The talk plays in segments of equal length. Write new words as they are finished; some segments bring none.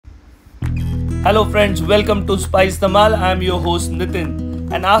Hello friends, welcome to Spice Tamal. I am your host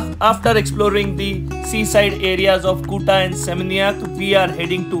Nitin, and after exploring the seaside areas of Kuta and Seminyak, we are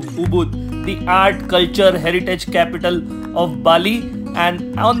heading to Ubud, the art, culture, heritage capital of Bali.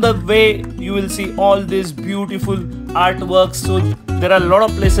 And on the way you will see all these beautiful artworks. So there are a lot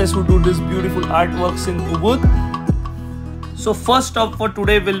of places who do these beautiful artworks in Ubud. So first stop for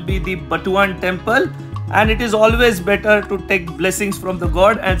today will be the Batuan Temple, and it is always better to take blessings from the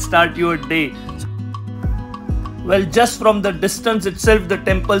god and start your day. Well, just from the distance itself, the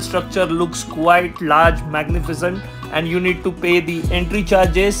temple structure looks quite large, magnificent, and you need to pay the entry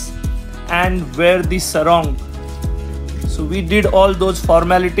charges and wear the sarong. So we did all those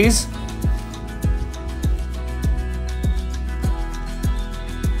formalities.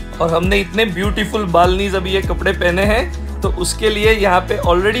 और हमने इतने beautiful बालनीज अभी ये कपड़े पहने हैं, तो उसके लिए यहाँ पे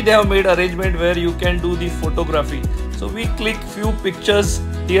already they have made arrangement where you can do the photography. So we click few pictures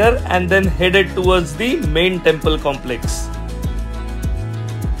here and then headed towards the main temple complex.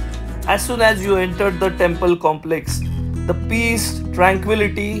 As soon as you entered the temple complex, the peace,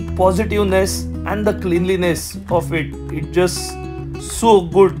 tranquility, positiveness and the cleanliness of it just so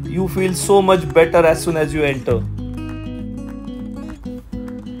good. You feel so much better as soon as you enter.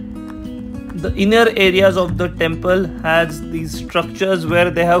 The inner areas of the temple has these structures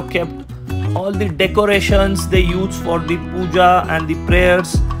where they have kept all the decorations they use for the puja and the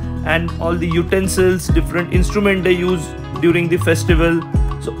prayers, and all the utensils, different instruments they use during the festival.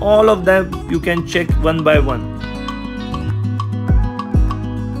 So all of them you can check one by one.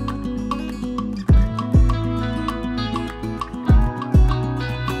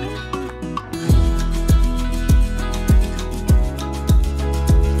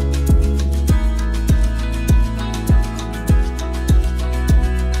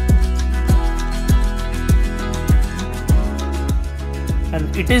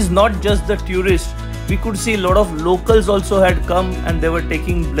 And it is not just the tourists. We could see a lot of locals also had come and they were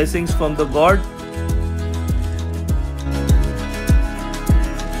taking blessings from the god.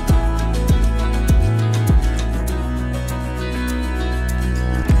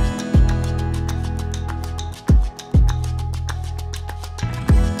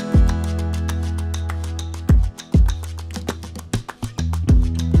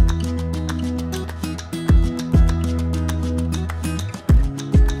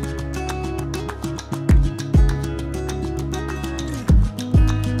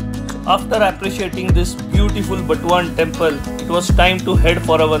 After appreciating this beautiful Batuan temple, it was time to head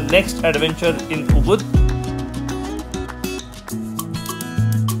for our next adventure in Ubud.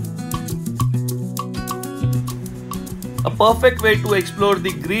 A perfect way to explore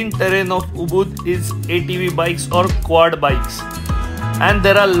the green terrain of Ubud is ATV bikes or quad bikes. And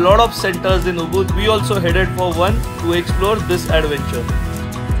there are a lot of centers in Ubud. We also headed for one to explore this adventure.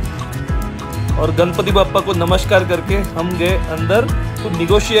 और गणपति बाप्पा को नमस्कार करके हम गए अंदर to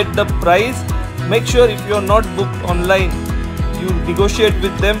negotiate the price. Make sure if you are not booked online, you negotiate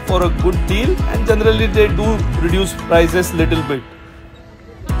with them for a good deal, and generally they do reduce prices little bit.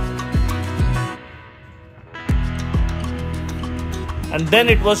 And then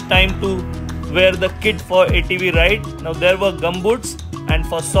it was time to wear the kit for ATV ride. Now there were gumboots, and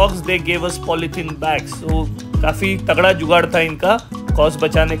for socks they gave us polythene bags. So काफी तगड़ा जुगाड़ था इनका cost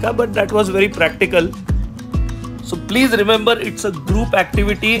बचाने का, but that was very practical. So please remember, it's a group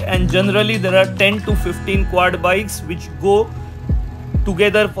activity and generally there are 10 to 15 quad bikes which go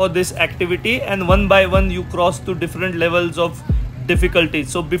together for this activity, and one by one you cross to different levels of difficulty.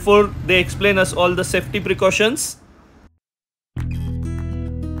 So before they explain us all the safety precautions,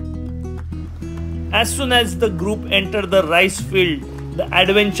 as soon as the group enter the rice field, the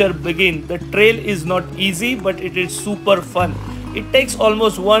adventure begins. The trail is not easy, but it is super fun. It takes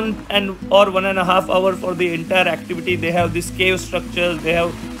almost 1.5 hours for the entire activity. They have these cave structures, they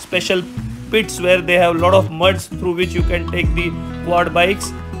have special pits where they have a lot of muds through which you can take the quad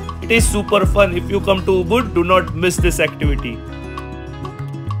bikes. It is super fun. If you come to Ubud, do not miss this activity.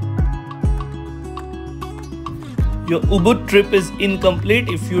 Your Ubud trip is incomplete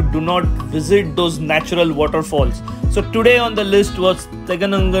if you do not visit those natural waterfalls. So today on the list was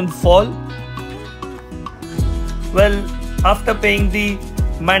Tegenungan Fall. Well, after paying the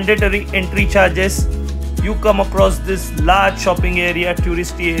mandatory entry charges, you come across this large shopping area,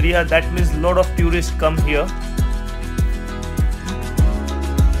 touristy area. That means a lot of tourists come here.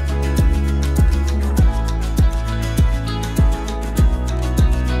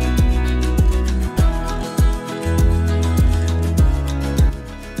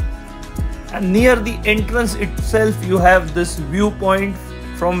 And near the entrance itself, you have this viewpoint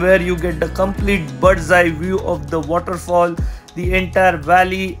from where you get the complete bird's eye view of the waterfall the entire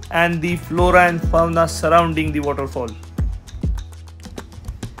valley and the flora and fauna surrounding the waterfall.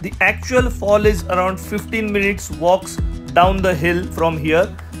 The actual fall is around 15 minutes walks down the hill from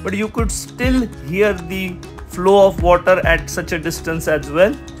here, but you could still hear the flow of water at such a distance as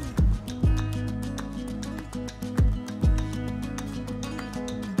well.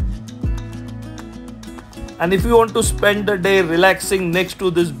 And if you want to spend the day relaxing next to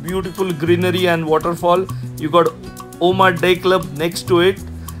this beautiful greenery and waterfall, you got Oma Day Club next to it.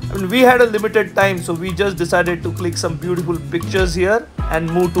 I mean, we had a limited time, so we just decided to click some beautiful pictures here and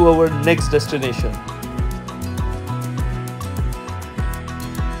move to our next destination.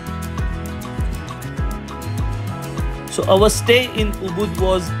 So our stay in Ubud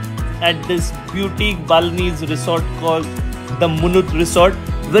was at this boutique Balinese resort called the Munut Resort.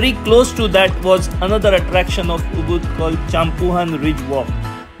 Very close to that was another attraction of Ubud called Campuhan Ridge Walk.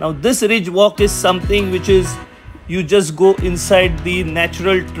 Now this ridge walk is something which is you just go inside the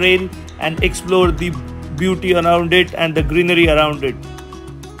natural trail and explore the beauty around it and the greenery around it.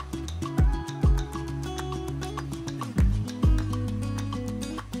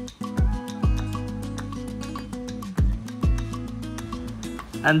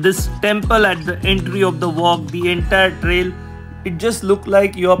 And this temple at the entry of the walk, the entire trail, it just looked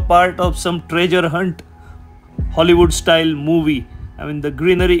like you're part of some treasure hunt Hollywood style movie. I mean, the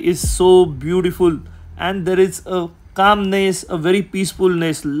greenery is so beautiful and there is a calmness, a very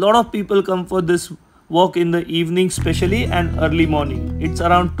peacefulness. A lot of people come for this walk in the evening especially and early morning. It's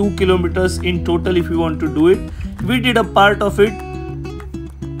around 2 kilometers in total if you want to do it. We did a part of it.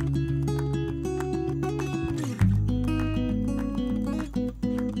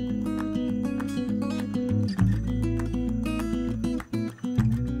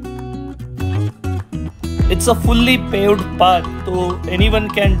 It's a fully paved path, so anyone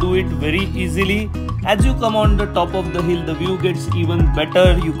can do it very easily. As you come on the top of the hill, the view gets even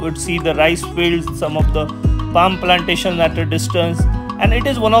better. You could see the rice fields, some of the palm plantations at a distance, and it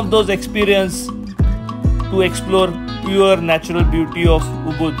is one of those experiences to explore pure natural beauty of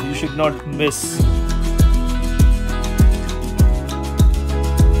Ubud. You should not miss.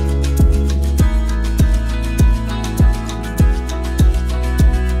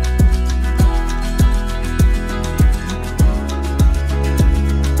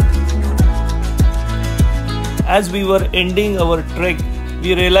 As we were ending our trek,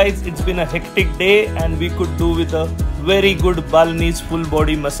 we realized it's been a hectic day and we could do with a very good Balinese full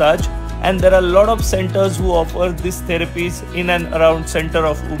body massage. And there are a lot of centers who offer these therapies in and around center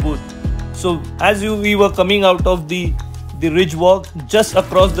of Ubud. So as we were coming out of the ridge walk, just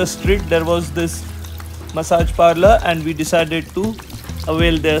across the street there was this massage parlor and we decided to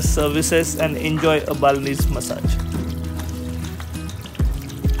avail their services and enjoy a Balinese massage.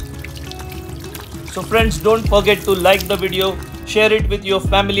 So friends, don't forget to like the video, share it with your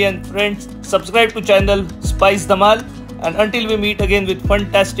family and friends, subscribe to channel Spice Dhamal, and until we meet again with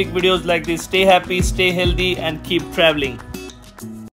fantastic videos like this, stay happy, stay healthy and keep traveling.